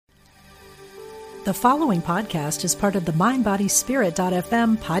The following podcast is part of the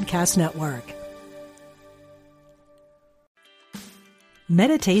MindBodySpirit.fm podcast network.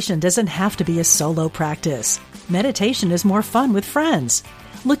 Meditation doesn't have to be a solo practice. Meditation is more fun with friends.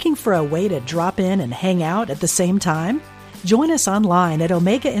 Looking for a way to drop in and hang out at the same time? Join us online at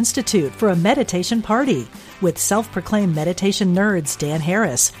Omega Institute for a meditation party with self-proclaimed meditation nerds Dan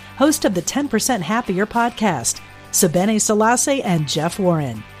Harris, host of the 10% Happier podcast, Sebene Selassie, and Jeff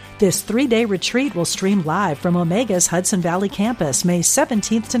Warren. This 3-day retreat will stream live from Omega's Hudson Valley campus May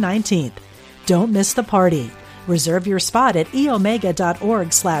 17th to 19th. Don't miss the party. Reserve your spot at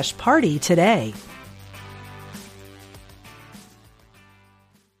eomega.org/party today.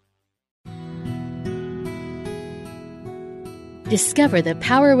 Discover the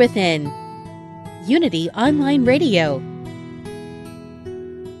power within. Unity Online Radio.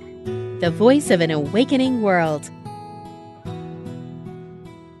 The voice of an awakening world.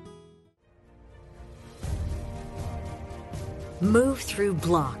 Move through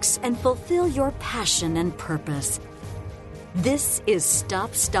blocks and fulfill your passion and purpose. This is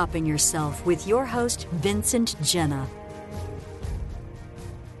Stop Stopping Yourself with your host, Vincent Genna.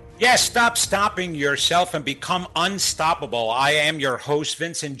 Yes, stop stopping yourself and become unstoppable. I am your host,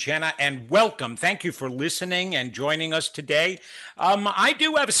 Vincent Genna, and welcome. Thank you for listening and joining us today. I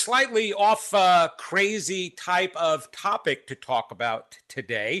do have a slightly off crazy type of topic to talk about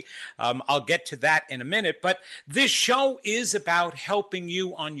today. I'll get to that in a minute, but this show is about helping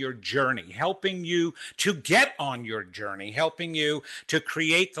you on your journey, helping you to get on your journey, helping you to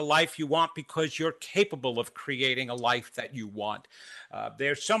create the life you want because you're capable of creating a life that you want.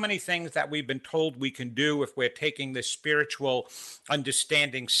 There's so many things that we've been told we can do if we're taking this spiritual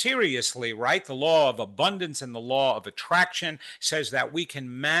understanding seriously, right? The law of abundance and the law of attraction says that we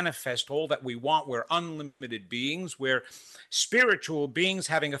can manifest all that we want. We're unlimited beings. We're spiritual beings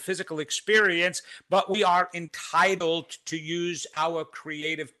having a physical experience, but we are entitled to use our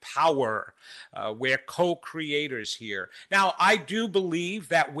creative power. We're co-creators here. Now, I do believe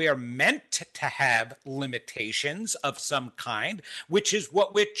that we're meant to have limitations of some kind, which is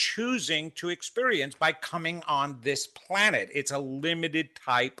what we're choosing to experience by coming on this planet. It's a limited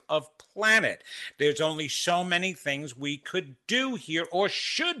type of planet. There's only so many things we could do here or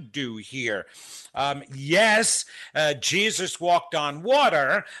should do here. Yes, Jesus walked on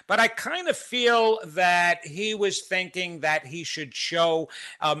water, but I kind of feel that he was thinking that he should show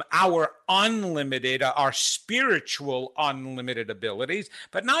our unlimited, our spiritual unlimited abilities,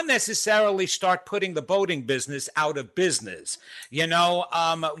 but not necessarily start putting the boating business out of business. You know,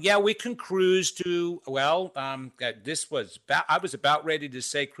 yeah, we can cruise to, I was about ready to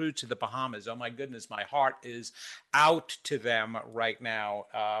say cruise to the Bahamas. Oh my goodness, my heart is out to them right now.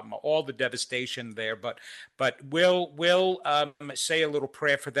 All the devastation there, but we'll say a little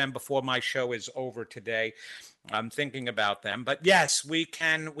prayer for them before my show is over today. I'm thinking about them, but yes, we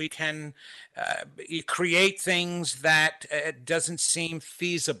can create things that doesn't seem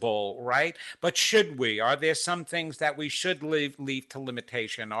feasible, right? But should we? Are there some things that we should leave to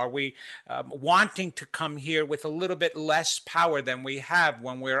limitation? Are we wanting to come here with a little bit less power than we have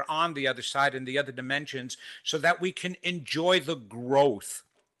when we're on the other side in the other dimensions, so that we can enjoy the growth?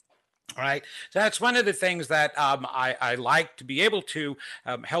 All right. So that's one of the things that I like to be able to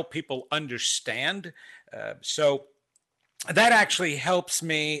help people understand. So that actually helps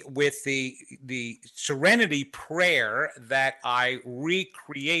me with the Serenity Prayer that I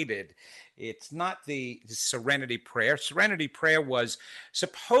recreated. It's not the Serenity Prayer. Serenity Prayer was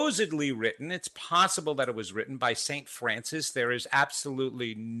supposedly written. It's possible that it was written by St. Francis. There is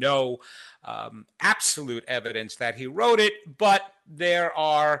absolutely no absolute evidence that he wrote it, but there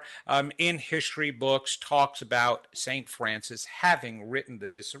are in history books talks about St. Francis having written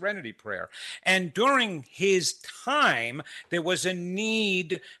the Serenity Prayer. And during his time, there was a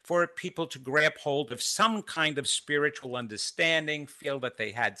need for people to grab hold of some kind of spiritual understanding, feel that they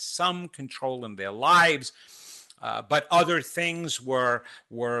had some control in their lives. But other things were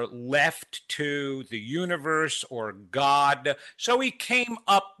left to the universe or God. So he came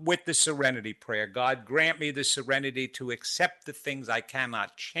up with the Serenity Prayer. God, grant me the serenity to accept the things I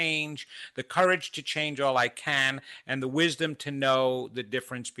cannot change, the courage to change all I can, and the wisdom to know the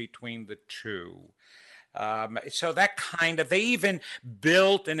difference between the two. So that kind of, they even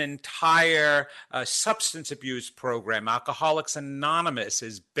built an entire substance abuse program. Alcoholics Anonymous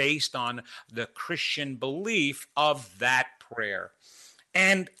is based on the Christian belief of that prayer.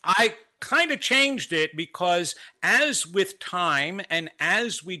 And I kind of changed it because as with time and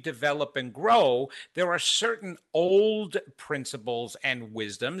as we develop and grow, there are certain old principles and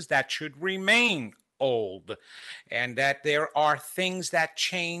wisdoms that should remain old, and that there are things that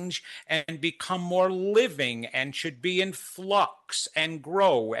change and become more living and should be in flux and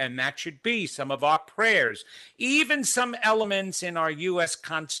grow, and that should be some of our prayers. Even some elements in our U.S.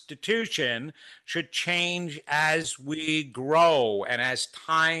 Constitution should change as we grow and as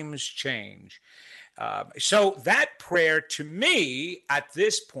times change. So that prayer to me at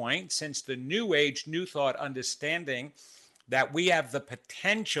this point, since the New Age, New Thought understanding that we have the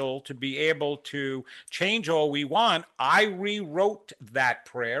potential to be able to change all we want, I rewrote that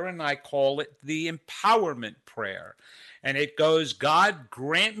prayer and I call it the empowerment prayer. And it goes, God,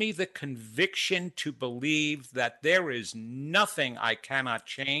 grant me the conviction to believe that there is nothing I cannot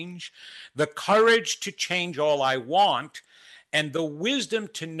change, the courage to change all I want, and the wisdom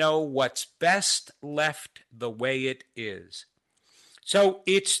to know what's best left the way it is. So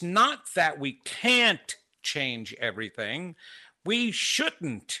it's not that we can't change everything. We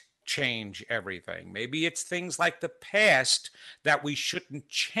shouldn't change everything. Maybe it's things like the past that we shouldn't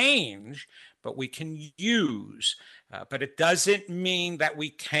change, but we can use. But it doesn't mean that we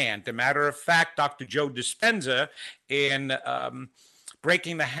can't. As a matter of fact, Dr. Joe Dispenza, in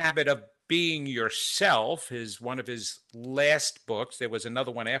Breaking the Habit of Being Yourself, is one of his last books. There was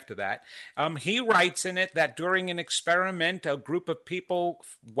another one after that. He writes in it that during an experiment, a group of people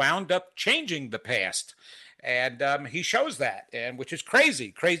wound up changing the past. And he shows that, and which is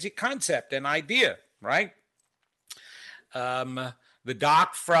crazy concept and idea, right? The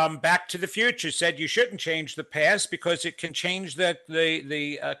doc from Back to the Future said you shouldn't change the past because it can change the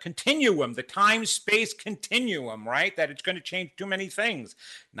continuum, the time-space continuum, right? That it's going to change too many things.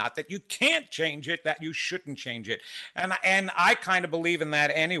 Not that you can't change it, that you shouldn't change it. And I kind of believe in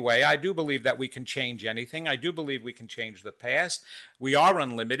that anyway. I do believe that we can change anything. I do believe we can change the past. We are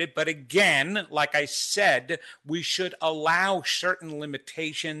unlimited. But again, like I said, we should allow certain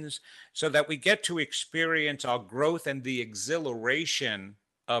limitations so that we get to experience our growth and the exhilaration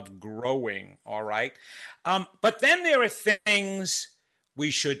of growing, all right? But then there are things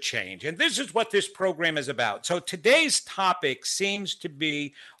we should change. And this is what this program is about. So today's topic seems to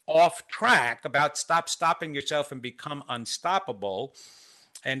be off track about stopping yourself and become unstoppable.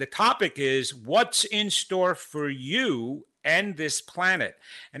 And the topic is what's in store for you and this planet.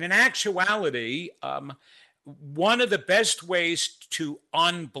 And in actuality, one of the best ways to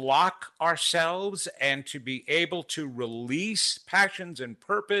unblock ourselves and to be able to release passions and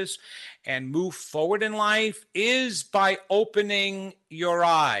purpose and move forward in life is by opening your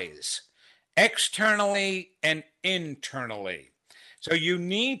eyes externally and internally. So you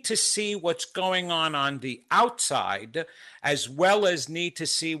need to see what's going on the outside, as well as need to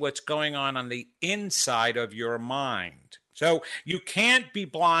see what's going on the inside of your mind. So you can't be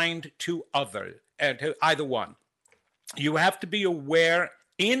blind to either one. You have to be aware,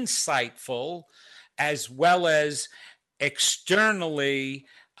 insightful, as well as externally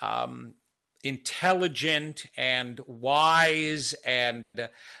intelligent and wise and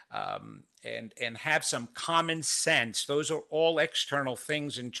have some common sense. Those are all external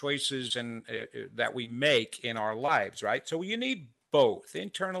things and choices and that we make in our lives, right? So you need both,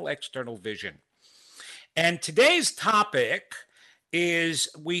 internal, external vision. And today's topic is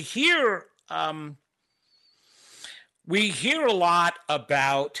we hear a lot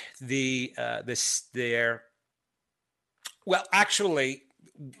about we're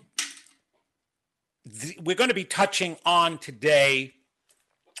going to be touching on today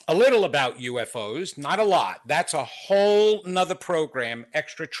a little about UFOs, not a lot. That's a whole nother program,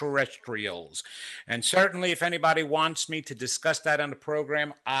 extraterrestrials. And certainly if anybody wants me to discuss that on the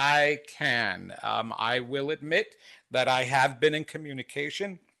program, I can. I will admit that I have been in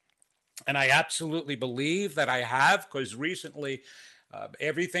communication, and I absolutely believe that I have, because recently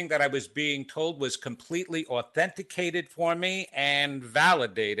everything that I was being told was completely authenticated for me and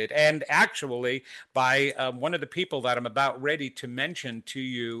validated, and actually by one of the people that I'm about ready to mention to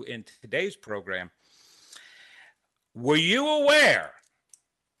you in today's program. Were you aware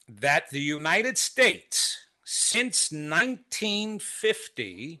that the United States, since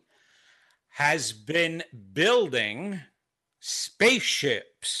 1950, has been building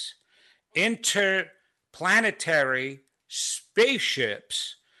spaceships, interplanetary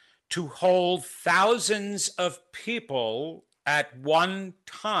spaceships, to hold thousands of people at one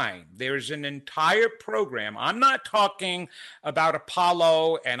time? There's an entire program. I'm not talking about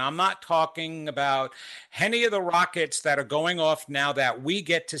Apollo, and I'm not talking about any of the rockets that are going off now that we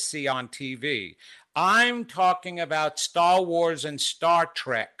get to see on TV. I'm talking about Star Wars and Star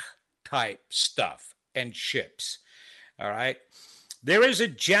Trek type stuff and ships. All right. There is a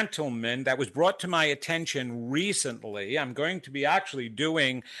gentleman that was brought to my attention recently. I'm going to be actually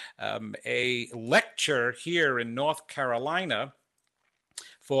doing a lecture here in North Carolina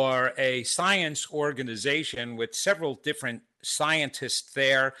for a science organization with several different scientists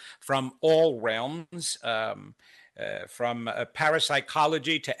there from all realms, from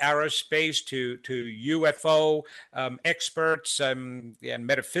parapsychology to aerospace to UFO experts and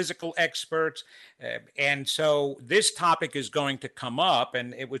metaphysical experts. And so this topic is going to come up,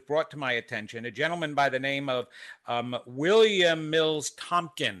 and it was brought to my attention. A gentleman by the name of William Mills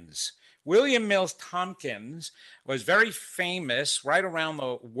Tompkins. William Mills Tompkins was very famous right around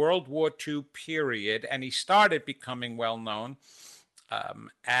the World War II period, and he started becoming well known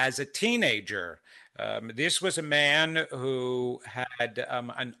as a teenager. This was a man who had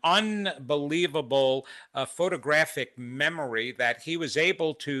an unbelievable photographic memory, that he was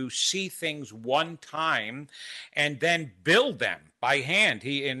able to see things one time and then build them by hand.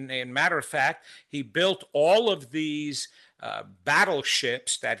 In matter of fact, he built all of these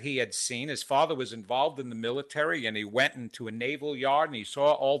battleships that he had seen. His father was involved in the military, and he went into a naval yard and he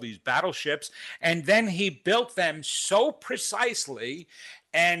saw all these battleships, and then he built them so precisely.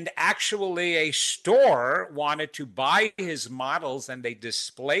 And actually, a store wanted to buy his models, and they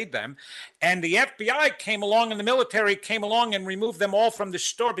displayed them. And the FBI came along, and the military came along and removed them all from the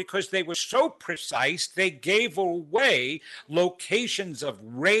store because they were so precise. They gave away locations of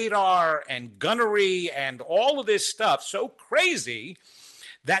radar and gunnery and all of this stuff so crazy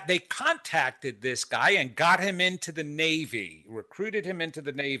that they contacted this guy and got him into the Navy, recruited him into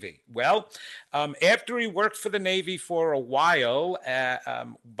the Navy. Well, after he worked for the Navy for a while,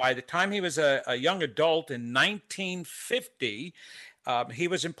 by the time he was a young adult in 1950, he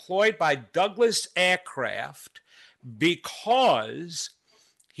was employed by Douglas Aircraft because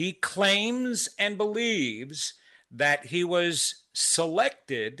he claims and believes that he was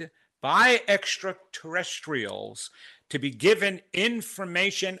selected by extraterrestrials to be given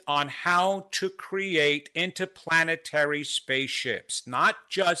information on how to create interplanetary spaceships, not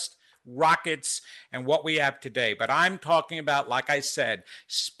just rockets and what we have today, but I'm talking about, like I said,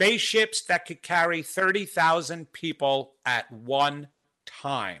 spaceships that could carry 30,000 people at one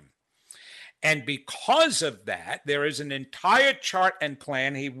time. And because of that, there is an entire chart and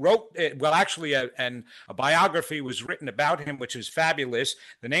plan. He wrote, well, actually, a biography was written about him, which is fabulous.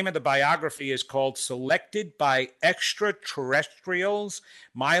 The name of the biography is called Selected by Extraterrestrials,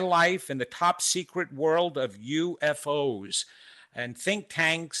 My Life in the Top Secret World of UFOs. And think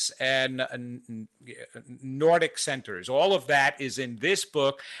tanks and Nordic centers. All of that is in this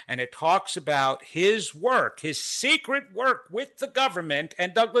book, and it talks about his work, his secret work with the government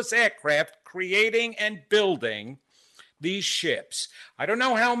and Douglas Aircraft creating and building these ships. I don't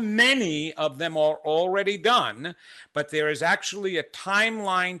know how many of them are already done, but there is actually a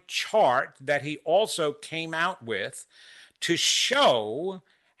timeline chart that he also came out with to show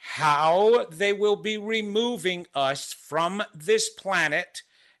how they will be removing us from this planet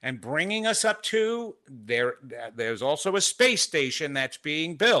and bringing us up to there's also a space station that's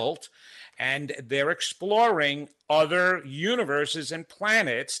being built, and they're exploring other universes and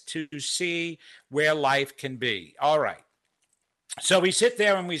planets to see where life can be. All right. So we sit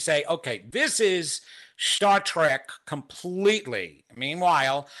there and we say, okay, this is Star Trek completely.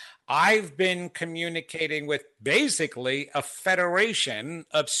 Meanwhile, I've been communicating with basically a federation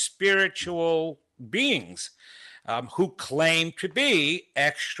of spiritual beings who claim to be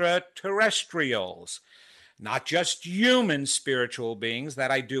extraterrestrials, not just human spiritual beings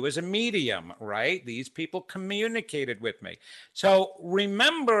that I do as a medium, right? These people communicated with me. So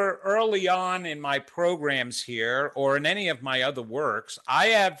remember, early on in my programs here, or in any of my other works, I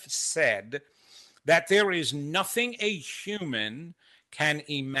have said that there is nothing a human can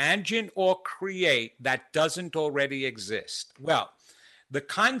imagine or create that doesn't already exist. Well, the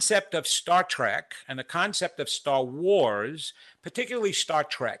concept of Star Trek and the concept of Star Wars, particularly Star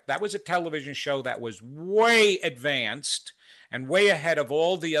Trek, that was a television show that was way advanced and way ahead of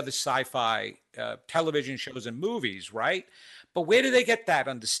all the other sci-fi television shows and movies, right? But where do they get that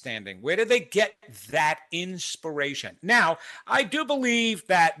understanding? Where do they get that inspiration? Now, I do believe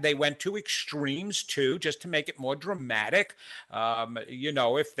that they went to extremes too, just to make it more dramatic.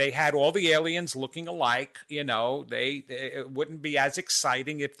 If they had all the aliens looking alike, it wouldn't be as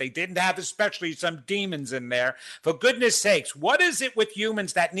exciting if they didn't have especially some demons in there. For goodness sakes, what is it with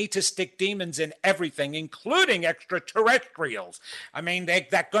humans that need to stick demons in everything, including extraterrestrials? I mean,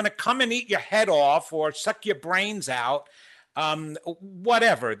 they're going to come and eat your head off or suck your brains out.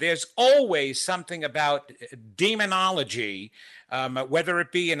 whatever. There's always something about demonology, whether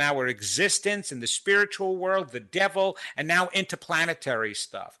it be in our existence, in the spiritual world, the devil, and now interplanetary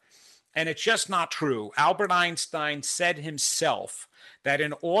stuff. And it's just not true. Albert Einstein said himself that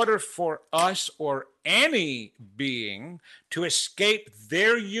in order for us or any being to escape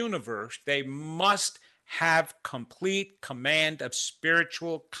their universe, they must have complete command of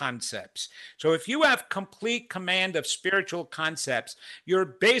spiritual concepts. So if you have complete command of spiritual concepts, you're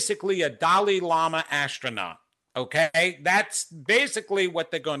basically a Dalai Lama astronaut. Okay, that's basically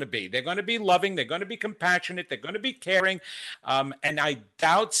what they're going to be. They're going to be loving. They're going to be compassionate. They're going to be caring. And I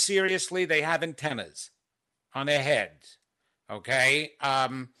doubt seriously they have antennas on their heads. Okay,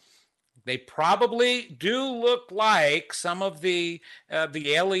 they probably do look like some of the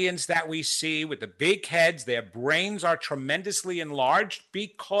aliens that we see with the big heads. Their brains are tremendously enlarged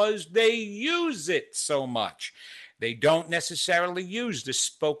because they use it so much. They don't necessarily use the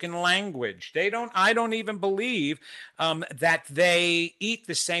spoken language. I don't even believe that they eat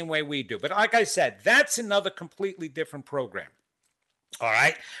the same way we do. But like I said, that's another completely different program. All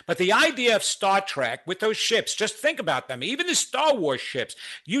right. But the idea of Star Trek with those ships, just think about them. Even the Star Wars ships,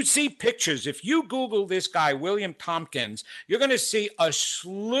 you see pictures. If you Google this guy, William Tompkins, you're going to see a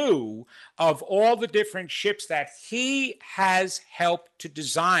slew of all the different ships that he has helped to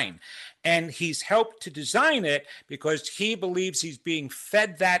design. And he's helped to design it because he believes he's being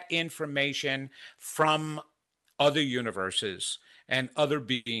fed that information from other universes and other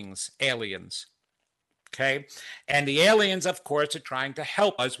beings, aliens. Okay. And the aliens, of course, are trying to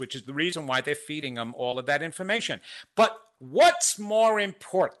help us, which is the reason why they're feeding them all of that information. But what's more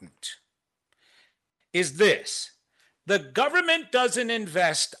important is this. The government doesn't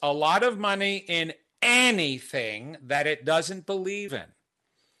invest a lot of money in anything that it doesn't believe in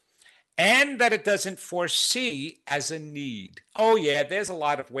and that it doesn't foresee as a need. Oh, yeah, there's a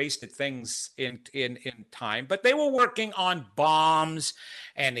lot of wasted things in time, but they were working on bombs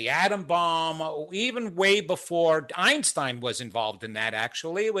and the atom bomb even way before Einstein was involved in that,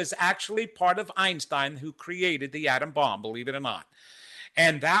 actually. It was actually part of Einstein who created the atom bomb, believe it or not.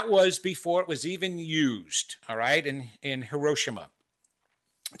 And that was before it was even used, all right, in Hiroshima.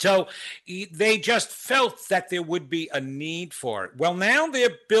 So they just felt that there would be a need for it. Well, now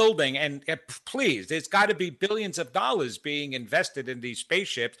they're building, and please, there's got to be billions of dollars being invested in these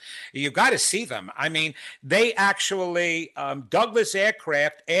spaceships. You've got to see them. I mean, they actually, Douglas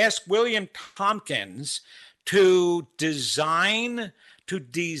Aircraft asked William Tompkins to design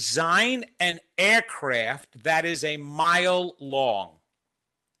an aircraft that is a mile long.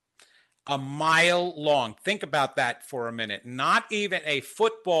 A mile long. Think about that for a minute. Not even a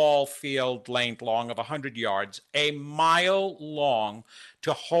football field length long of 100 yards, a mile long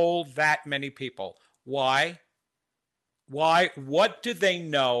to hold that many people. Why? Why? What do they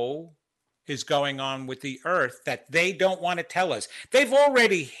know is going on with the Earth that they don't want to tell us? They've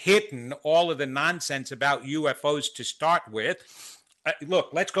already hidden all of the nonsense about UFOs to start with. Look,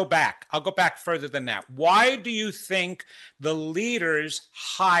 let's go back. I'll go back further than that. Why do you think the leaders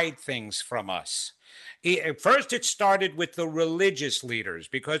hide things from us? First, it started with the religious leaders,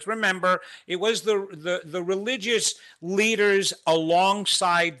 because remember, it was the religious leaders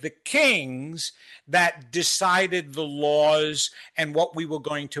alongside the kings that decided the laws and what we were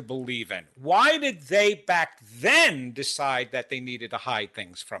going to believe in. Why did they back then decide that they needed to hide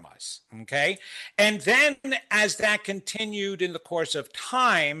things from us? Okay. And then as that continued in the course of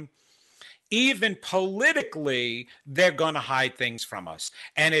time, even politically, they're going to hide things from us.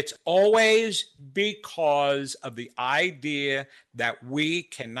 And it's always because of the idea that we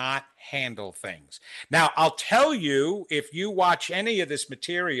cannot handle things. Now, I'll tell you, if you watch any of this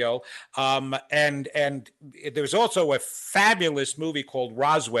material, and there's also a fabulous movie called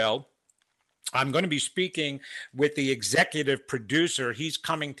Roswell. I'm going to be speaking with the executive producer. He's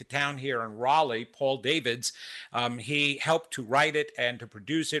coming to town here in Raleigh, Paul Davids. He helped to write it and to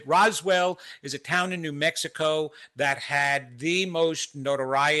produce it. Roswell is a town in New Mexico that had the most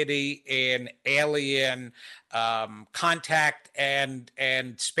notoriety in alien contact and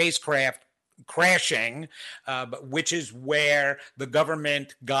spacecraft crashing, which is where the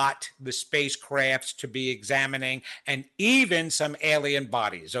government got the spacecrafts to be examining, and even some alien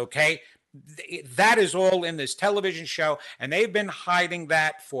bodies, okay? That is all in this television show, and they've been hiding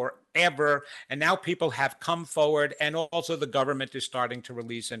that forever. And now people have come forward, and also the government is starting to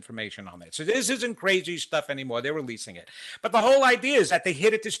release information on it. So this isn't crazy stuff anymore. They're releasing it. But the whole idea is that they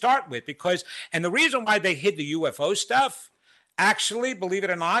hid it to start with, and the reason why they hid the UFO stuff, actually, believe it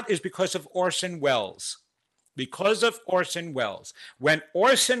or not, is because of Orson Welles. Because of Orson Welles. When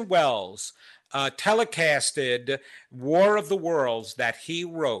Orson Welles telecasted War of the Worlds that he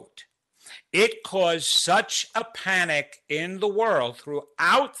wrote, it caused such a panic in the world,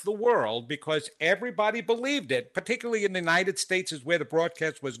 throughout the world, because everybody believed it, particularly in the United States is where the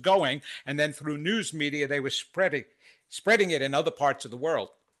broadcast was going. And then through news media, they were spreading it in other parts of the world.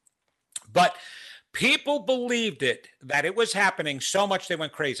 But people believed it, that it was happening so much they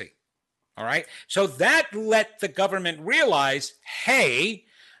went crazy. All right. So that let the government realize, hey,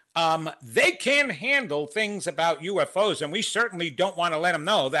 they can't handle things about UFOs. And we certainly don't want to let them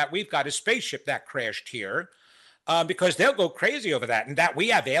know that we've got a spaceship that crashed here, because they'll go crazy over that. And that we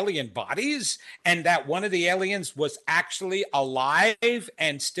have alien bodies, and that one of the aliens was actually alive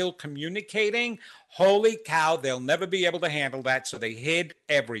and still communicating. Holy cow, they'll never be able to handle that. So they hid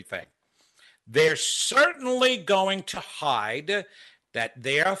everything. They're certainly going to hide that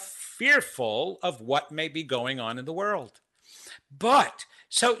they're fearful of what may be going on in the world. But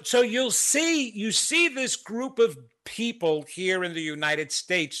so you see this group of people here in the United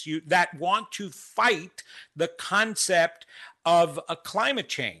States that want to fight the concept of a climate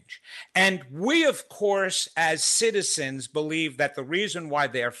change. And we, of course, as citizens, believe that the reason why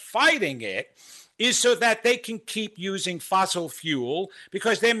they're fighting it is so that they can keep using fossil fuel,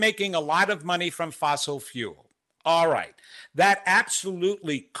 because they're making a lot of money from fossil fuel. All right. That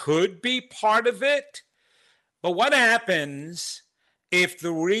absolutely could be part of it. But what happens if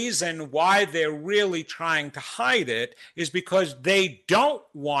the reason why they're really trying to hide it is because they don't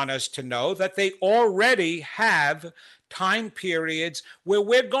want us to know that they already have time periods where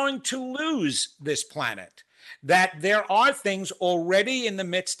we're going to lose this planet? That there are things already in the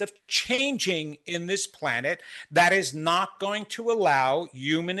midst of changing in this planet that is not going to allow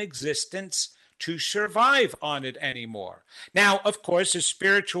human existence to survive on it anymore. Now, of course, as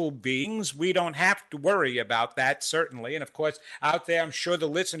spiritual beings, we don't have to worry about that, certainly. And of course, out there, I'm sure the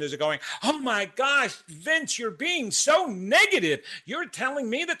listeners are going, oh my gosh, Vince, you're being so negative. You're telling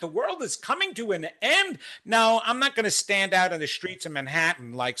me that the world is coming to an end? No, I'm not going to stand out in the streets of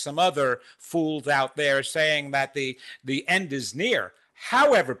Manhattan like some other fools out there saying that the end is near.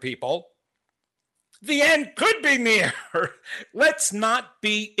 However, people, the end could be near. Let's not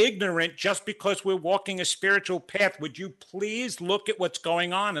be ignorant just because we're walking a spiritual path. Would you please look at what's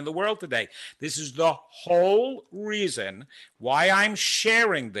going on in the world today? This is the whole reason why I'm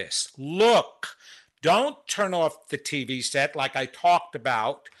sharing this. Look, don't turn off the TV set like I talked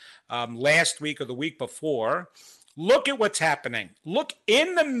about last week or the week before. Look at what's happening. Look,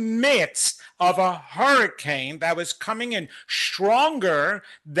 in the midst of a hurricane that was coming in stronger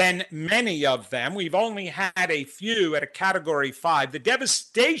than many of them. We've only had a few at a category 5. The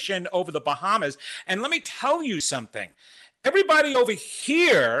devastation over the Bahamas. And let me tell you something. Everybody over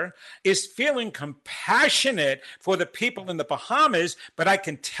here is feeling compassionate for the people in the Bahamas, but I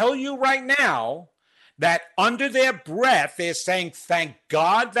can tell you right now that under their breath, they're saying, thank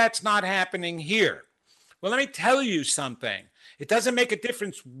God that's not happening here. Well, let me tell you something. It doesn't make a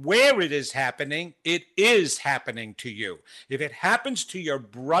difference where it is happening. It is happening to you. If it happens to your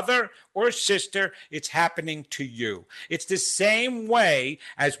brother or sister, it's happening to you. It's the same way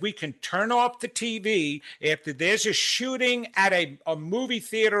as we can turn off the TV after there's a shooting at a movie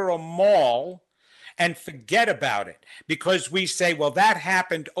theater or mall and forget about it, because we say, well, that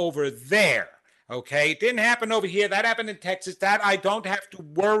happened over there. Okay, it didn't happen over here. That happened in Texas. That I don't have to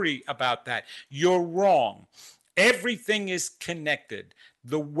worry about that. You're wrong. Everything is connected.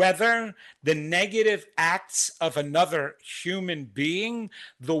 The weather, the negative acts of another human being,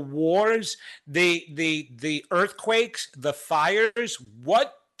 the wars, the earthquakes, the fires.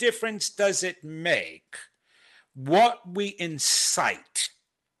 What difference does it make what we incite?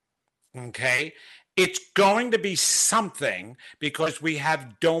 Okay. It's going to be something, because we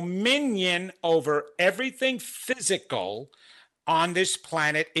have dominion over everything physical on this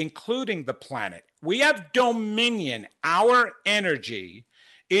planet, including the planet. We have dominion. Our energy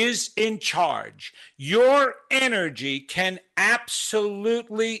is in charge. Your energy can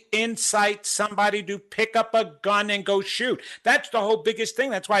absolutely incite somebody to pick up a gun and go shoot. That's the whole biggest thing.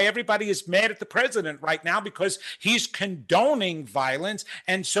 That's why everybody is mad at the president right now, because he's condoning violence,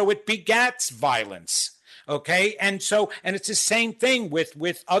 and so it begats violence. Okay. And it's the same thing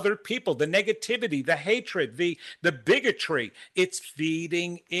with other people, the negativity, the hatred, the bigotry. It's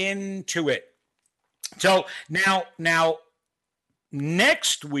feeding into it. So now,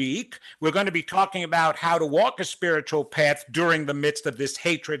 next week, we're going to be talking about how to walk a spiritual path during the midst of this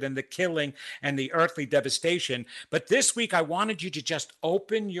hatred and the killing and the earthly devastation. But this week, I wanted you to just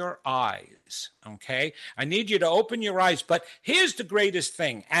open your eyes, okay? I need you to open your eyes. But here's the greatest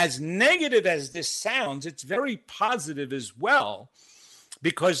thing. As negative as this sounds, it's very positive as well,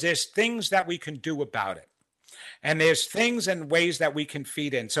 because there's things that we can do about it. And there's things and ways that we can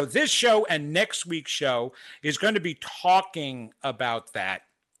feed in. So this show and next week's show is going to be talking about that.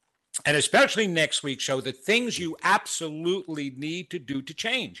 And especially next week's show, the things you absolutely need to do to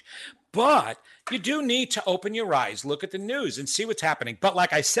change. But you do need to open your eyes, look at the news and see what's happening. But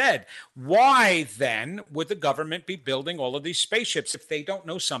like I said, why then would the government be building all of these spaceships if they don't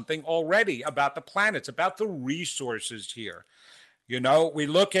know something already about the planets, about the resources here? You know, we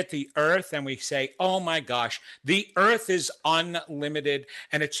look at the Earth and we say, oh my gosh, the Earth is unlimited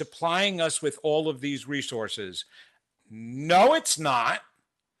and it's supplying us with all of these resources. No, it's not.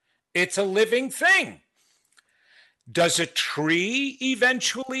 It's a living thing. Does a tree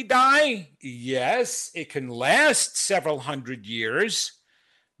eventually die? Yes, it can last several hundred years,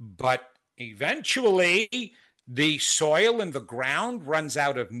 but eventually the soil in the ground runs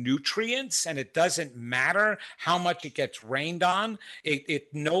out of nutrients, and it doesn't matter how much it gets rained on.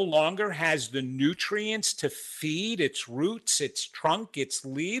 It no longer has the nutrients to feed its roots, its trunk, its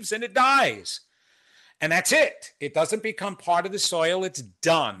leaves, and it dies. And that's it. It doesn't become part of the soil. It's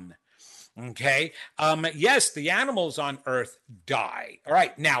done. Okay. Yes, the animals on Earth die. All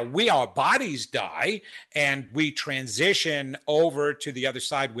right. Now our bodies die and we transition over to the other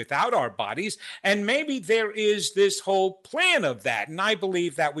side without our bodies. And maybe there is this whole plan of that. And I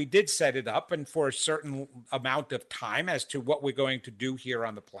believe that we did set it up and for a certain amount of time as to what we're going to do here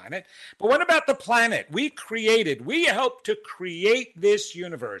on the planet. But what about the planet? We helped to create this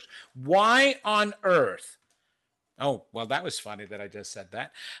universe. Why on Earth? Oh, well, that was funny that I just said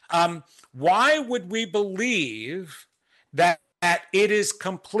that. Why would we believe that it is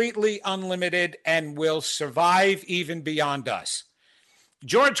completely unlimited and will survive even beyond us?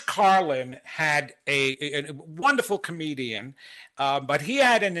 George Carlin had a wonderful comedian, but he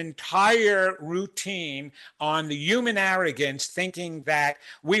had an entire routine on the human arrogance, thinking that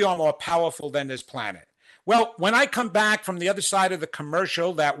we are more powerful than this planet. Well, when I come back from the other side of the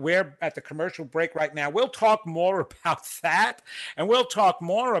commercial, that we're at the commercial break right now, we'll talk more about that. And we'll talk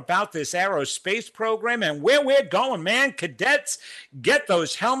more about this aerospace program and where we're going, man. Cadets, get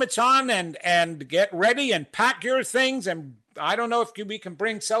those helmets on and get ready and pack your things. And I don't know if we can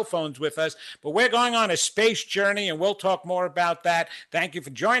bring cell phones with us, but we're going on a space journey, and we'll talk more about that. Thank you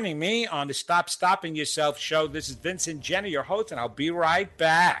for joining me on the Stop Stopping Yourself show. This is Vincent Genna, your host, and I'll be right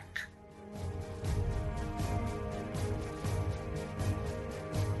back.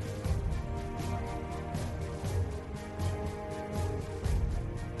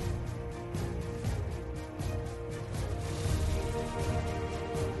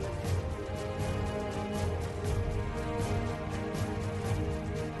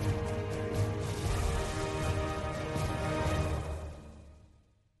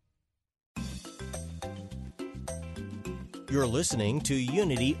 You're listening to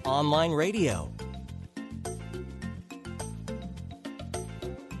Unity Online Radio,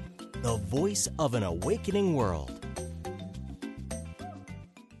 the voice of an awakening world.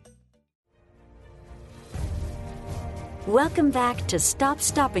 Welcome back to Stop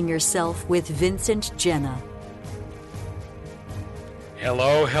Stopping Yourself with Vincent Genna.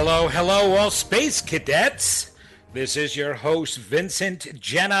 Hello, hello, hello, all space cadets. This is your host, Vincent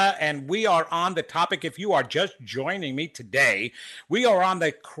Genna, and we are on the topic, if you are just joining me today, we are on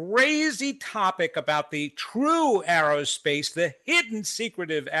the crazy topic about the true aerospace, the hidden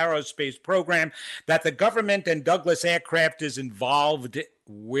secretive aerospace program that the government and Douglas Aircraft is involved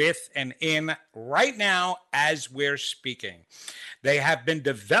with and in right now as we're speaking. They have been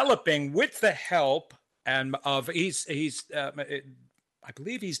developing with the help of, I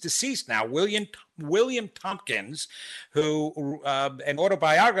believe he's deceased now, William Tompkins, who a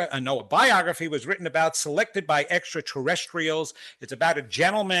biography was written about, Selected by Extraterrestrials. It's about a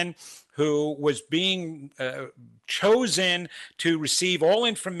gentleman who was being chosen to receive all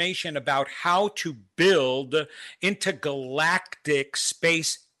information about how to build intergalactic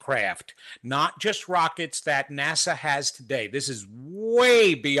spacecraft, not just rockets that NASA has today. This is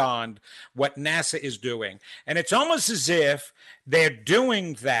way beyond what NASA is doing. And it's almost as if they're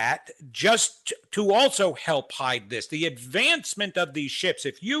doing that just to also help hide this. The advancement of these ships,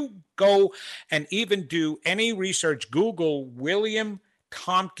 if you go and even do any research, Google William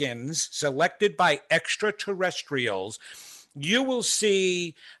Tompkins, Selected by Extraterrestrials, you will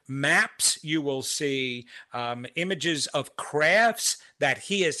see maps, you will see images of crafts that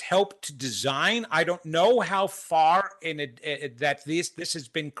he has helped to design. I don't know how far that this has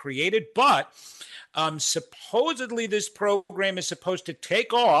been created, but supposedly this program is supposed to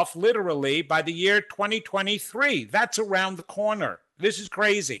take off literally by the year 2023. That's around the corner. This is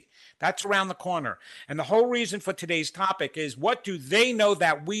crazy. That's around the corner. And the whole reason for today's topic is, what do they know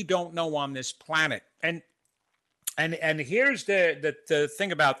that we don't know on this planet? And here's the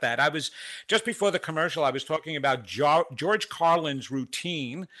thing about that. I was, just before the commercial, I was talking about George Carlin's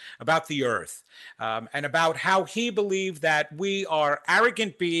routine about the earth, and about how he believed that we are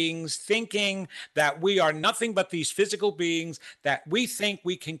arrogant beings thinking that we are nothing but these physical beings, that we think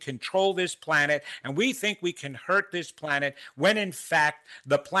we can control this planet and we think we can hurt this planet, when in fact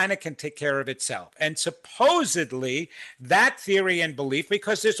the planet can take care of itself. And supposedly that theory and belief,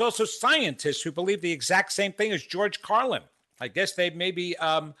 because there's also scientists who believe the exact same thing as George Carlin. I guess they maybe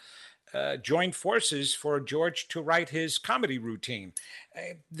joined forces for George to write his comedy routine.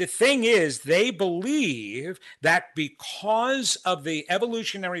 The thing is, they believe that because of the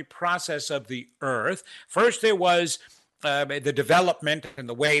evolutionary process of the earth, first there was the development and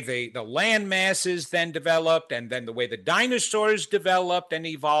the way the land masses then developed, and then the way the dinosaurs developed and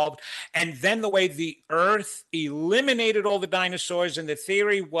evolved, and then the way the earth eliminated all the dinosaurs. And the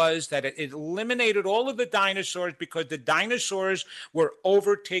theory was that it eliminated all of the dinosaurs because the dinosaurs were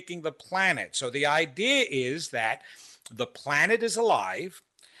overtaking the planet. So the idea is that the planet is alive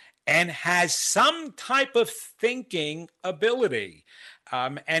and has some type of thinking ability.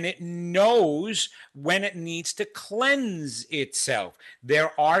 And it knows when it needs to cleanse itself.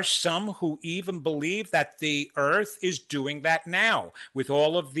 There are some who even believe that the earth is doing that now with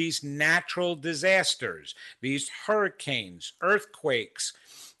all of these natural disasters, these hurricanes, earthquakes,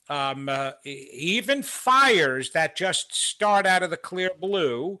 even fires that just start out of the clear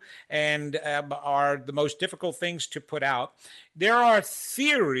blue and are the most difficult things to put out. There are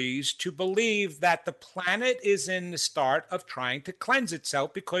theories to believe that the planet is in the start of trying to cleanse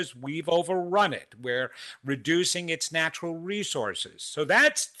itself because we've overrun it. We're reducing its natural resources. So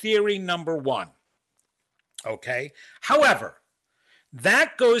that's theory number one. Okay. However,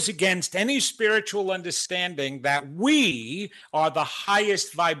 that goes against any spiritual understanding that we are the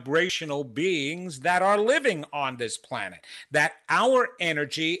highest vibrational beings that are living on this planet, that our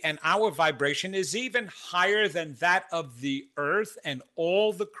energy and our vibration is even higher than that of the earth and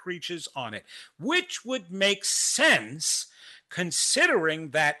all the creatures on it, which would make sense considering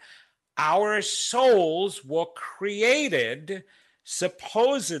that our souls were created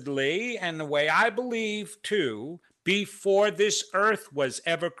supposedly, and the way I believe too, before this earth was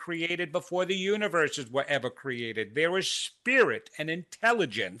ever created, before the universes were ever created. There was spirit and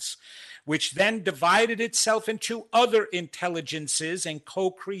intelligence, which then divided itself into other intelligences and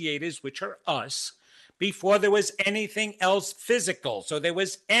co-creators, which are us, before there was anything else physical. So there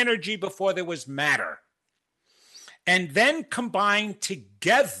was energy before there was matter. And then combined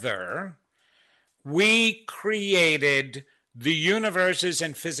together, we created the universes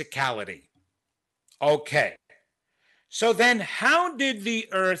and physicality. Okay. So then how did the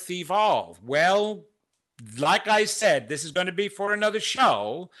earth evolve? Well, like I said, this is going to be for another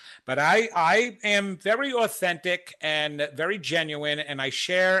show, but I am very authentic and very genuine, and I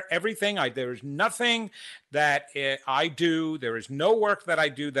share everything. There is nothing that I do. There is no work that I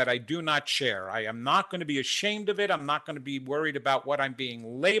do not share. I am not going to be ashamed of it. I'm not going to be worried about what I'm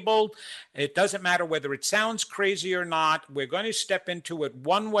being labeled. It doesn't matter whether it sounds crazy or not. We're going to step into it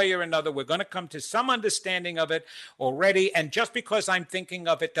one way or another. We're going to come to some understanding of it already. And just because I'm thinking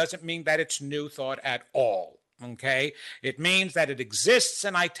of it doesn't mean that it's new thought at all. Okay, it means that it exists,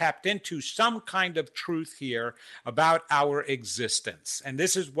 and I tapped into some kind of truth here about our existence. And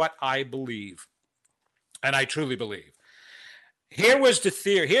this is what I believe, and I truly believe. Here was the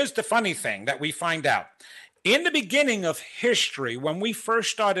theory. Here's the funny thing that we find out. In the beginning of history, when we first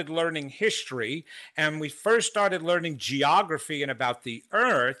started learning history and we first started learning geography and about the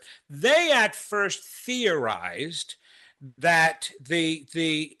earth, they at first theorized that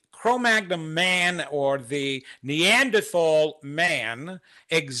the Cro-Magnon man or the Neanderthal man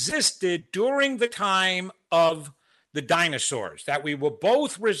existed during the time of the dinosaurs, that we were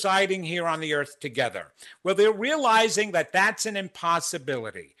both residing here on the earth together. Well, they're realizing that that's an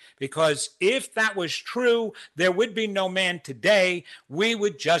impossibility, because if that was true, there would be no man today. We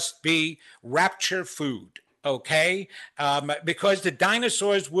would just be rapture food. Okay, because the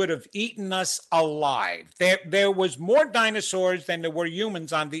dinosaurs would have eaten us alive. There was more dinosaurs than there were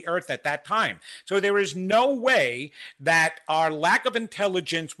humans on the earth at that time. So there is no way that our lack of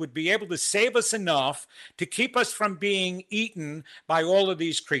intelligence would be able to save us enough to keep us from being eaten by all of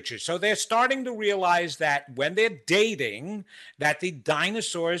these creatures. So they're starting to realize that when they're dating, that the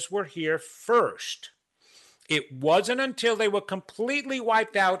dinosaurs were here first. It wasn't until they were completely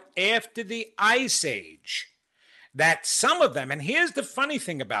wiped out after the Ice Age that some of them, and here's the funny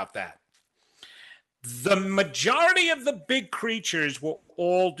thing about that, the majority of the big creatures were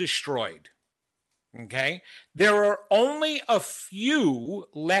all destroyed. Okay, there are only a few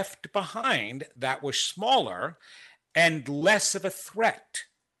left behind that were smaller and less of a threat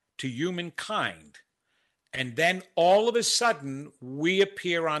to humankind. And then all of a sudden, we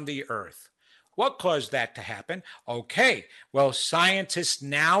appear on the earth. What caused that to happen? Okay, well, scientists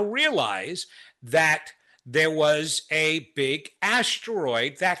now realize that there was a big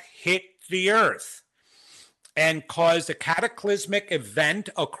asteroid that hit the earth and caused a cataclysmic event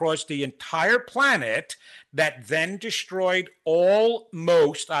across the entire planet that then destroyed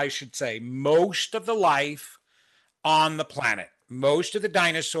most of the life on the planet. Most of the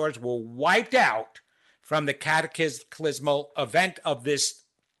dinosaurs were wiped out from the cataclysmal event of this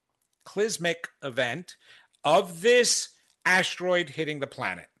asteroid hitting the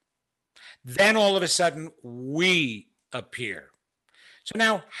planet. Then all of a sudden, we appear. So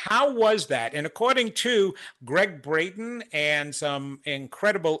now, how was that? And according to Greg Brayton and some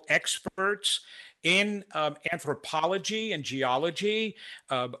incredible experts in anthropology and geology,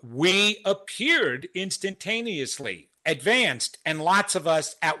 we appeared instantaneously, advanced, and lots of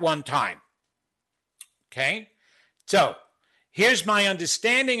us at one time. Okay? So here's my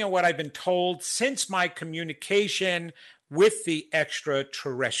understanding of what I've been told since my communication with the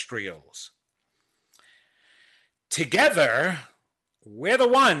extraterrestrials. Together, we're the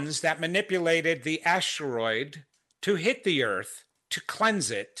ones that manipulated the asteroid to hit the earth, to cleanse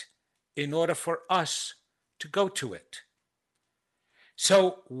it, in order for us to go to it.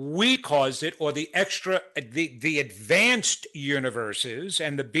 So we caused it, or the advanced universes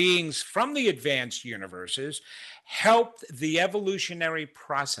and the beings from the advanced universes helped the evolutionary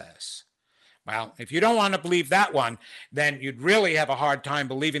process. Well, if you don't want to believe that one, then you'd really have a hard time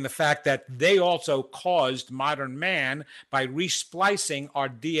believing the fact that they also caused modern man by resplicing our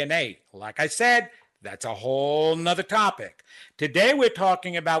DNA. Like I said, that's a whole nother topic. Today, we're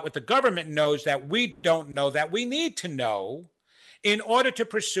talking about what the government knows that we don't know, that we need to know in order to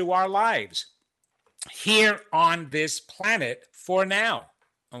pursue our lives here on this planet for now.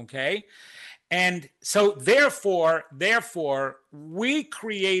 Okay? And so therefore, we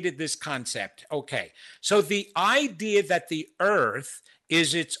created this concept. Okay, so the idea that the earth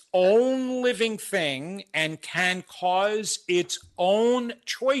is its own living thing and can cause its own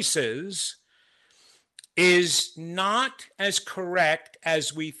choices is not as correct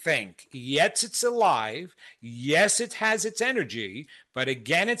as we think. Yes, it's alive. Yes, it has its energy. But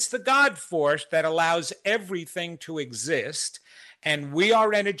again, it's the God force that allows everything to exist. And we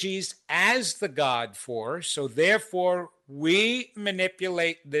are energies as the God force, so therefore we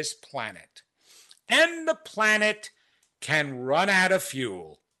manipulate this planet. And the planet can run out of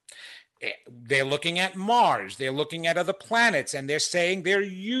fuel. They're looking at Mars, they're looking at other planets, and they're saying there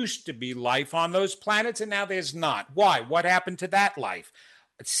used to be life on those planets, and now there's not. Why? What happened to that life?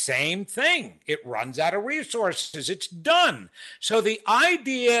 Same thing. It runs out of resources. It's done. So the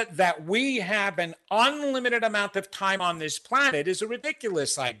idea that we have an unlimited amount of time on this planet is a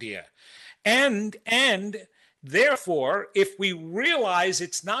ridiculous idea. And therefore, if we realize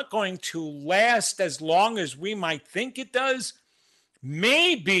it's not going to last as long as we might think it does,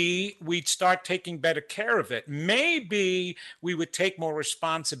 maybe we'd start taking better care of it. Maybe we would take more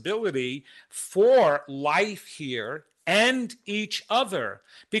responsibility for life here and each other,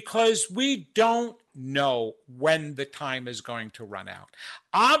 because we don't know when the time is going to run out.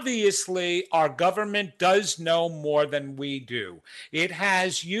 Obviously, our government does know more than we do. It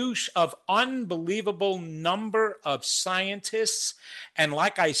has use of unbelievable number of scientists. And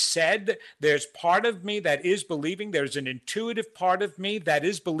like I said, there's part of me that is believing, there's an intuitive part of me that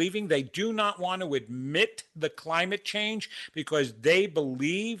is believing they do not want to admit the climate change because they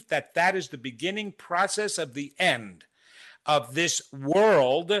believe that that is the beginning process of the end of this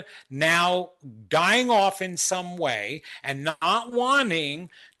world now dying off in some way, and not wanting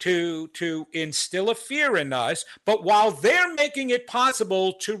to instill a fear in us, but while they're making it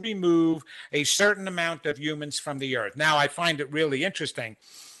possible to remove a certain amount of humans from the earth. Now, I find it really interesting.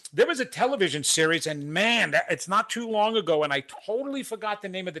 There was a television series, and man, it's not too long ago, and I totally forgot the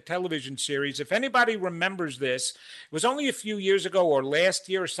name of the television series. If anybody remembers this, it was only a few years ago or last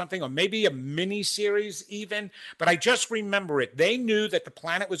year or something, or maybe a mini series even, but I just remember it. They knew that the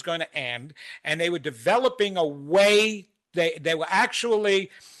planet was going to end, and they were developing a way, they were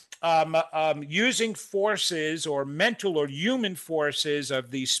actually using forces or mental or human forces of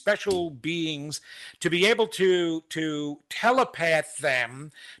these special beings to be able to telepath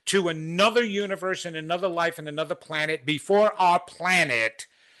them to another universe and another life and another planet before our planet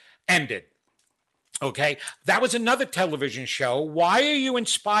ended. Okay, that was another television show. Why are you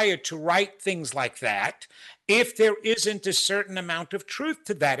inspired to write things like that if there isn't a certain amount of truth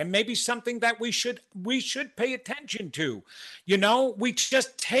to that? And maybe something that we should pay attention to. We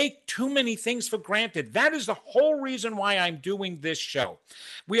just take too many things for granted. That is the whole reason why I'm doing this show.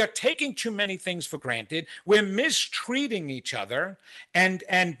 We are taking too many things for granted. We're mistreating each other. And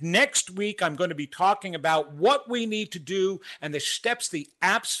next week I'm going to be talking about what we need to do and the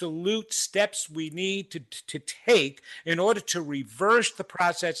absolute steps we need to take in order to reverse the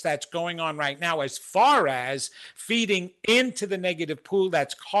process that's going on right now, as far as feeding into the negative pool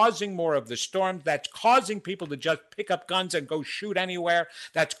that's causing more of the storms, that's causing people to just pick up guns and go shoot anywhere,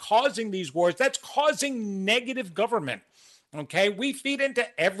 that's causing these wars, that's causing negative government. Okay, we feed into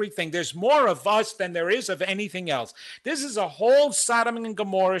everything. There's more of us than there is of anything else. This is a whole Sodom and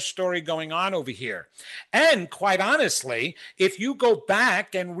Gomorrah story going on over here. And quite honestly, if you go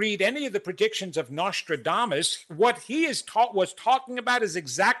back and read any of the predictions of Nostradamus, what he was talking about is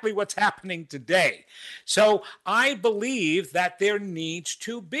exactly what's happening today. So I believe that there needs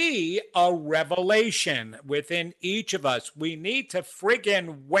to be a revelation within each of us. We need to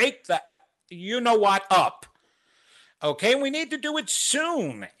friggin' wake the you-know-what up. Okay, we need to do it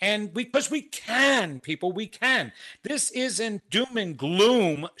soon. And because we can, people, we can. This isn't doom and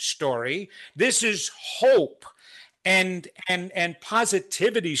gloom story. This is hope and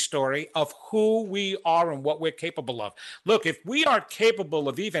positivity story of who we are and what we're capable of. Look, if we are capable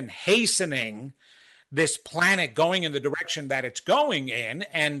of even hastening this planet going in the direction that it's going in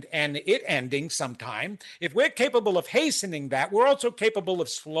and it ending sometime, if we're capable of hastening that, we're also capable of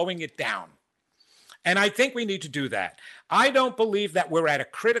slowing it down. And I think we need to do that. I don't believe that we're at a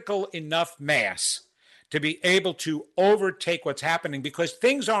critical enough mass to be able to overtake what's happening, because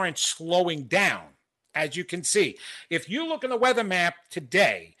things aren't slowing down, as you can see. If you look in the weather map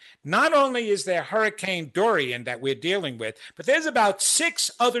today, not only is there Hurricane Dorian that we're dealing with, but there's about 6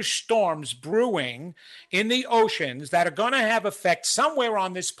 other storms brewing in the oceans that are going to have effect somewhere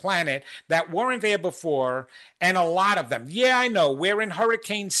on this planet that weren't there before, and a lot of them. Yeah, I know, we're in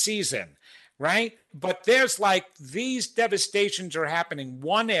hurricane season, right? But there's like these devastations are happening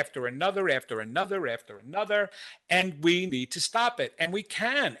one after another, and we need to stop it. And we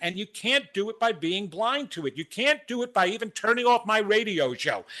can. And you can't do it by being blind to it. You can't do it by even turning off my radio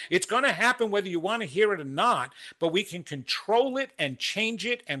show. It's going to happen whether you want to hear it or not, but we can control it and change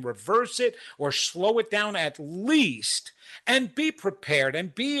it and reverse it or slow it down at least, and be prepared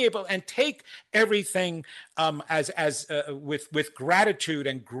and be able and take everything with gratitude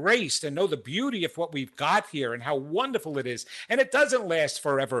and grace, and know the beauty of what we've got here and how wonderful it is. And it doesn't last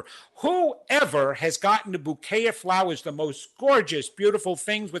forever. Whoever has gotten a bouquet of flowers, the most gorgeous, beautiful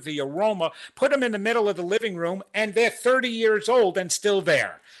things with the aroma, put them in the middle of the living room, and they're 30 years old and still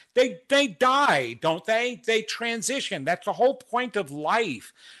there. They die, don't they? They transition. That's the whole point of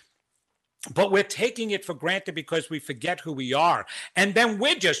life. But we're taking it for granted because we forget who we are. And then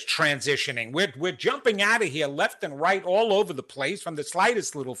we're just transitioning. We're jumping out of here left and right all over the place from the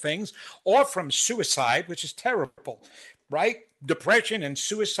slightest little things, or from suicide, which is terrible, right? Depression and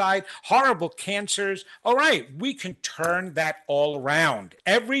suicide, horrible cancers. All right, we can turn that all around,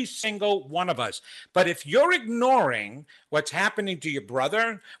 every single one of us. But if you're ignoring what's happening to your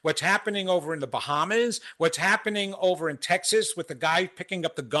brother, what's happening over in the Bahamas, what's happening over in Texas with the guy picking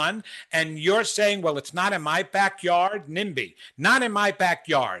up the gun, and you're saying, well, it's not in my backyard, NIMBY, not in my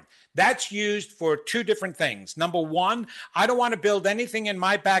backyard. That's used for 2 different things. Number one, I don't want to build anything in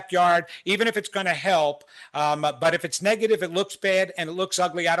my backyard, even if it's going to help. But if it's negative, it looks bad and it looks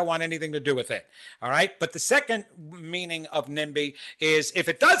ugly, I don't want anything to do with it. All right. But the second meaning of NIMBY is, if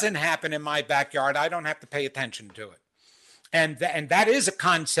it doesn't happen in my backyard, I don't have to pay attention to it. And that is a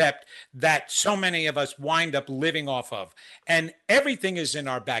concept that so many of us wind up living off of. And everything is in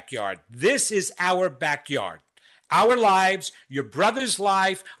our backyard. This is our backyard. Our lives, your brother's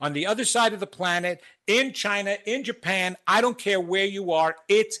life on the other side of the planet, in China, in Japan, I don't care where you are,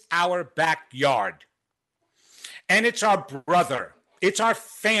 it's our backyard. And it's our brother. It's our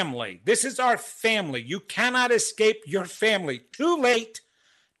family. This is our family. You cannot escape your family. Too late.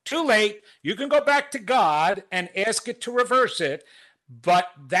 Too late. You can go back to God and ask it to reverse it, but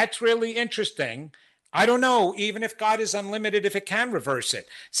that's really interesting. I don't know, even if God is unlimited, if it can reverse it.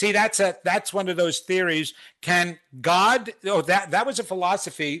 See, that's one of those theories. Can God, that was a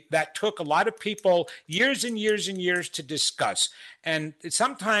philosophy that took a lot of people years and years and years to discuss. And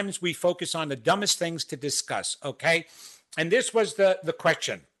sometimes we focus on the dumbest things to discuss, okay? And this was the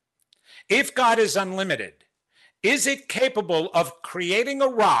question. If God is unlimited, is it capable of creating a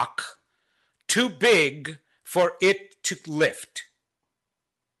rock too big for it to lift?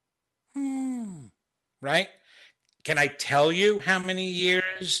 right? Can I tell you how many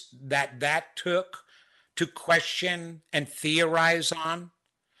years that took to question and theorize on?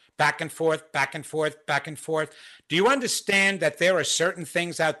 Back and forth, back and forth, back and forth. Do you understand that there are certain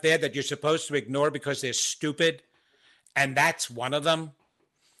things out there that you're supposed to ignore because they're stupid? And that's one of them.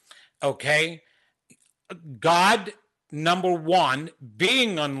 Okay. God, number one,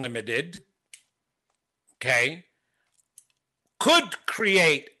 being unlimited, okay, could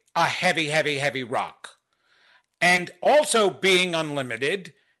create a heavy, heavy, heavy rock. And also being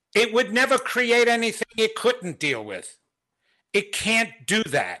unlimited, it would never create anything it couldn't deal with. It can't do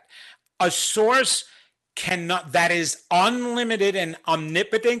that. A source cannot, that is unlimited and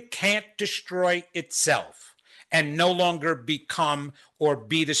omnipotent, can't destroy itself and no longer become or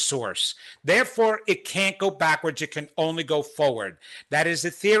be the source. Therefore, it can't go backwards. It can only go forward. That is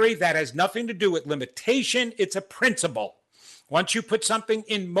a theory that has nothing to do with limitation. It's a principle. Once you put something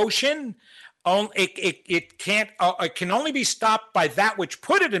in motion, it can only be stopped by that which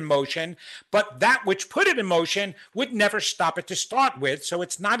put it in motion, but that which put it in motion would never stop it to start with, so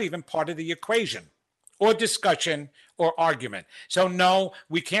it's not even part of the equation or discussion or argument. So no,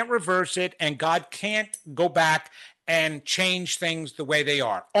 we can't reverse it, and God can't go back and change things the way they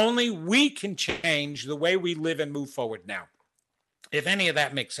are. Only we can change the way we live and move forward now. If any of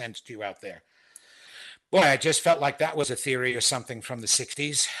that makes sense to you out there. Boy, I just felt like that was a theory or something from the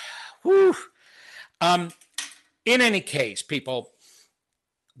 60s. Whew. In any case, people,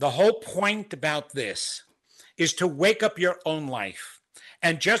 the whole point about this is to wake up your own life.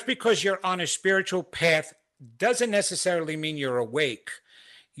 And just because you're on a spiritual path doesn't necessarily mean you're awake.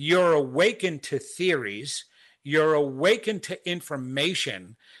 You're awakened to theories. You're awakened to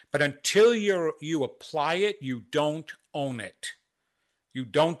information. But until you apply it, you don't own it. You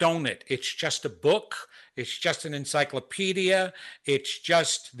don't own it. It's just a book. It's just an encyclopedia. It's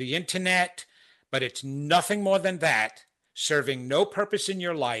just the internet. But it's nothing more than that, serving no purpose in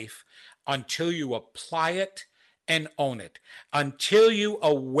your life until you apply it and own it. Until you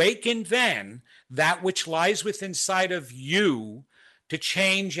awaken then that which lies within inside of you to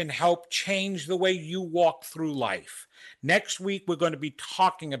change and help change the way you walk through life. Next week, we're going to be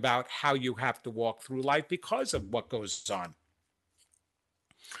talking about how you have to walk through life because of what goes on.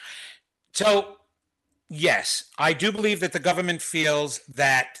 So, yes, I do believe that the government feels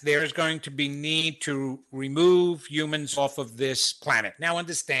that there is going to be need to remove humans off of this planet. Now,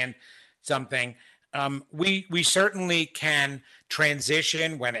 understand something. We certainly can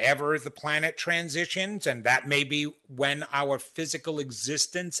transition whenever the planet transitions, and that may be when our physical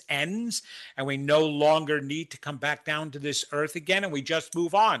existence ends and we no longer need to come back down to this earth again and we just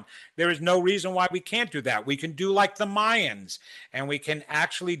move on. There is no reason why we can't do that. We can do like the Mayans, and we can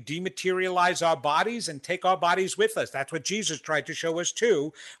actually dematerialize our bodies and take our bodies with us. That's what Jesus tried to show us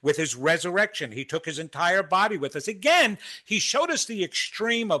too with his resurrection. He took his entire body with us. Again, he showed us the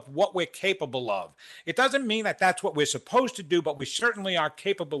extreme of what we're capable of. It doesn't mean that that's what we're supposed to do, but we certainly are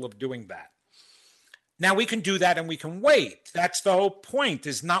capable of doing that. Now, we can do that and we can wait. That's the whole point,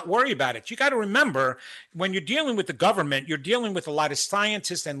 is not worry about it. You got to remember, when you're dealing with the government, you're dealing with a lot of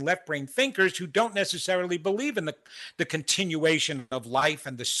scientists and left-brain thinkers who don't necessarily believe in the continuation of life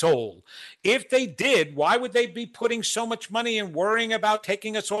and the soul. If they did, why would they be putting so much money and worrying about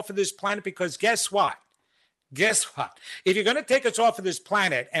taking us off of this planet? Because guess what? Guess what? If you're going to take us off of this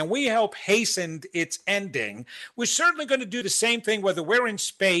planet and we help hasten its ending, we're certainly going to do the same thing whether we're in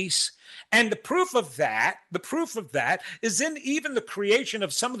space. And the proof of that is in even the creation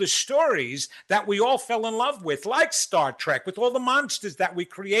of some of the stories that we all fell in love with, like Star Trek, with all the monsters that we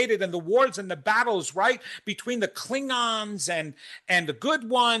created and the wars and the battles, right, between the Klingons and the good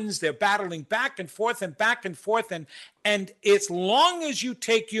ones. They're battling back and forth and back and forth. And as long as you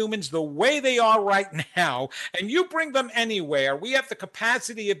take humans the way they are right now and you bring them anywhere, we have the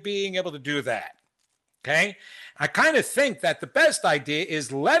capacity of being able to do that. Okay? I kind of think that the best idea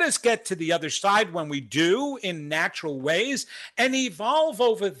is let us get to the other side when we do in natural ways and evolve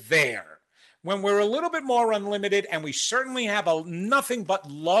over there when we're a little bit more unlimited and we certainly have nothing but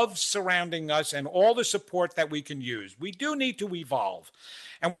love surrounding us and all the support that we can use. We do need to evolve.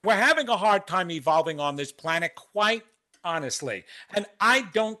 And we're having a hard time evolving on this planet, quite honestly. And I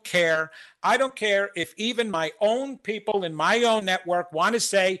don't care. I don't care if even my own people in my own network want to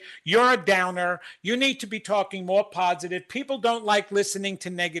say, you're a downer. You need to be talking more positive. People don't like listening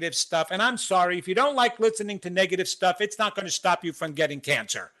to negative stuff. And I'm sorry, if you don't like listening to negative stuff, it's not going to stop you from getting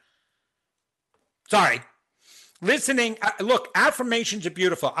cancer. Sorry. Listening, look, affirmations are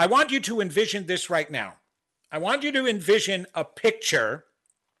beautiful. I want you to envision this right now. I want you to envision a picture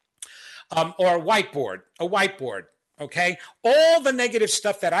or a whiteboard. Okay, all the negative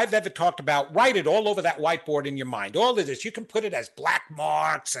stuff that I've ever talked about, write it all over that whiteboard in your mind. All of this, you can put it as black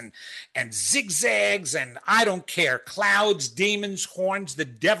marks and zigzags, and I don't care, clouds, demons, horns, the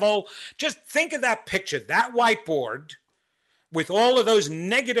devil. Just think of that picture, that whiteboard with all of those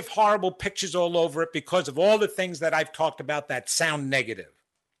negative, horrible pictures all over it because of all the things that I've talked about that sound negative.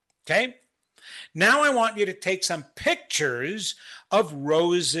 Okay? Now I want you to take some pictures of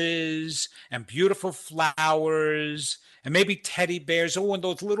roses and beautiful flowers and maybe teddy bears. Oh, and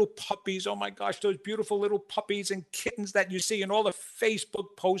those little puppies. Oh my gosh, those beautiful little puppies and kittens that you see in all the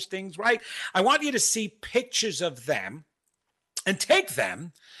Facebook postings, right? I want you to see pictures of them and take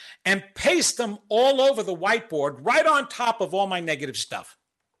them and paste them all over the whiteboard right on top of all my negative stuff.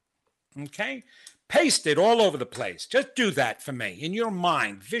 Okay? Paste it all over the place. Just do that for me in your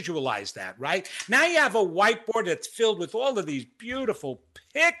mind. Visualize that, right? Now you have a whiteboard that's filled with all of these beautiful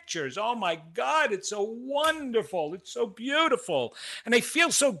pictures. Oh my God, it's so wonderful. It's so beautiful. And they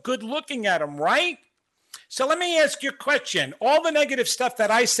feel so good looking at them, right? So let me ask you a question. All the negative stuff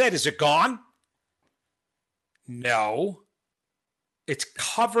that I said, is it gone? No. It's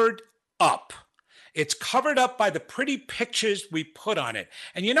covered up. It's covered up by the pretty pictures we put on it.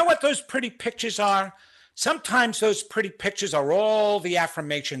 And you know what those pretty pictures are? Sometimes those pretty pictures are all the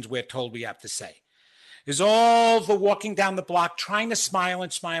affirmations we're told we have to say. Is all the walking down the block trying to smile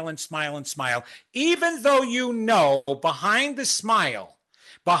and smile and smile and smile, even though you know behind the smile,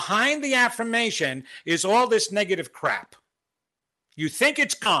 behind the affirmation is all this negative crap. You think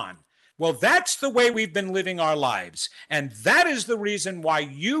it's gone. Well, that's the way we've been living our lives. And that is the reason why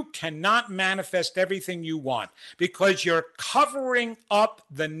you cannot manifest everything you want, because you're covering up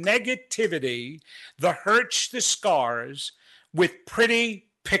the negativity, the hurts, the scars with pretty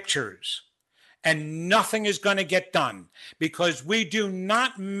pictures. And nothing is going to get done because we do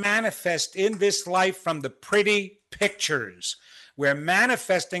not manifest in this life from the pretty pictures. We're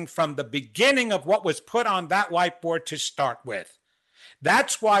manifesting from the beginning of what was put on that whiteboard to start with.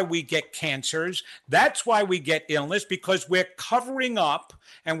 That's why we get cancers. That's why we get illness, because we're covering up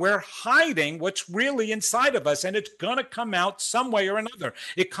and we're hiding what's really inside of us. And it's going to come out some way or another.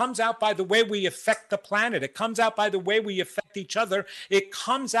 It comes out by the way we affect the planet. It comes out by the way we affect each other. It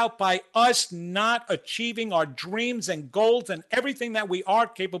comes out by us not achieving our dreams and goals and everything that we are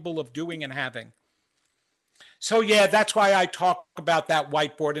capable of doing and having. So yeah, that's why I talk about that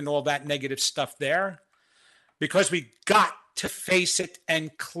whiteboard and all that negative stuff there, because we got to face it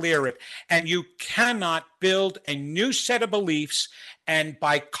and clear it. And you cannot build a new set of beliefs and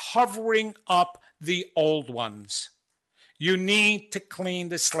by covering up the old ones. You need to clean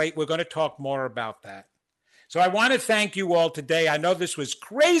the slate. We're going to talk more about that. So I want to thank you all today. I know this was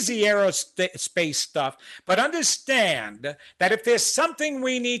crazy aerospace stuff, but understand that if there's something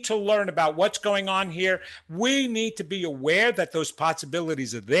we need to learn about what's going on here, we need to be aware that those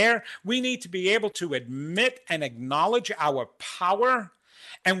possibilities are there. We need to be able to admit and acknowledge our power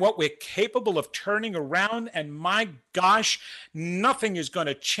and what we're capable of turning around. And my gosh, nothing is going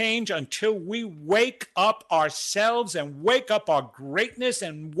to change until we wake up ourselves and wake up our greatness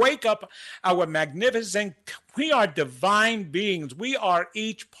and wake up our magnificence. We are divine beings. We are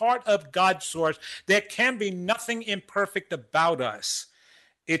each part of God's source. There can be nothing imperfect about us.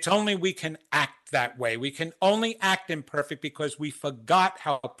 It's only we can act that way. We can only act imperfect because we forgot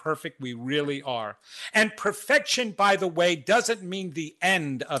how perfect we really are. And perfection, by the way, doesn't mean the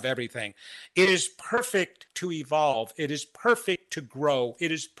end of everything. It is perfect to evolve. It is perfect to grow.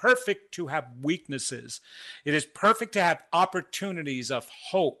 It is perfect to have weaknesses. It is perfect to have opportunities of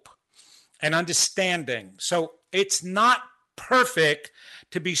hope and understanding. So it's not perfect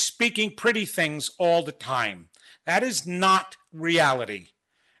to be speaking pretty things all the time. That is not reality.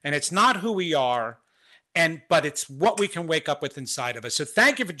 And it's not who we are, but it's what we can wake up with inside of us. So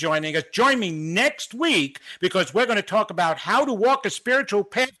thank you for joining us. Join me next week because we're going to talk about how to walk a spiritual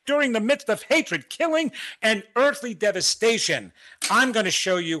path during the midst of hatred, killing, and earthly devastation. I'm going to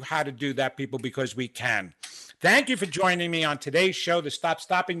show you how to do that, people, because we can. Thank you for joining me on today's show, the Stop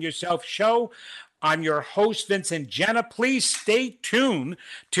Stopping Yourself show. I'm your host, Vincent Genna. Please stay tuned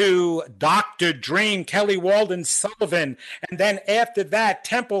to Dr. Dream, Kelly Walden Sullivan. And then after that,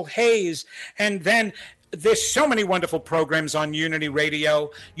 Temple Hayes. And then there's so many wonderful programs on Unity Radio.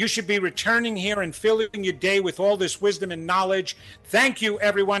 You should be returning here and filling your day with all this wisdom and knowledge. Thank you,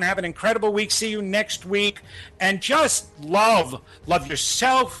 everyone. Have an incredible week. See you next week. And just love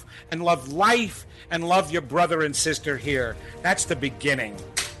yourself and love life and love your brother and sister here. That's the beginning.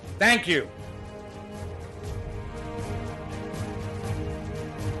 Thank you.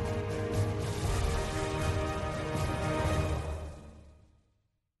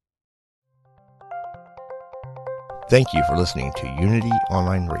 Thank you for listening to Unity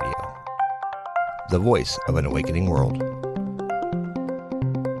Online Radio, the voice of an awakening world.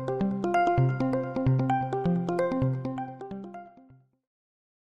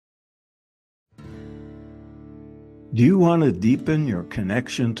 Do you want to deepen your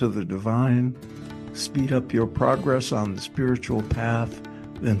connection to the divine, speed up your progress on the spiritual path?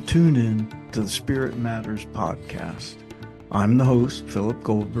 Then tune in to the Spirit Matters podcast. I'm the host, Philip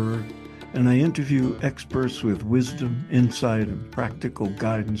Goldberg, and I interview experts with wisdom, insight, and practical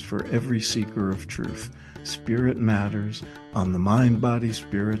guidance for every seeker of truth. Spirit Matters on the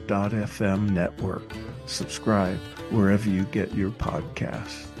MindBodySpirit.fm network. Subscribe wherever you get your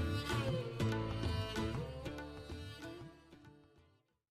podcasts.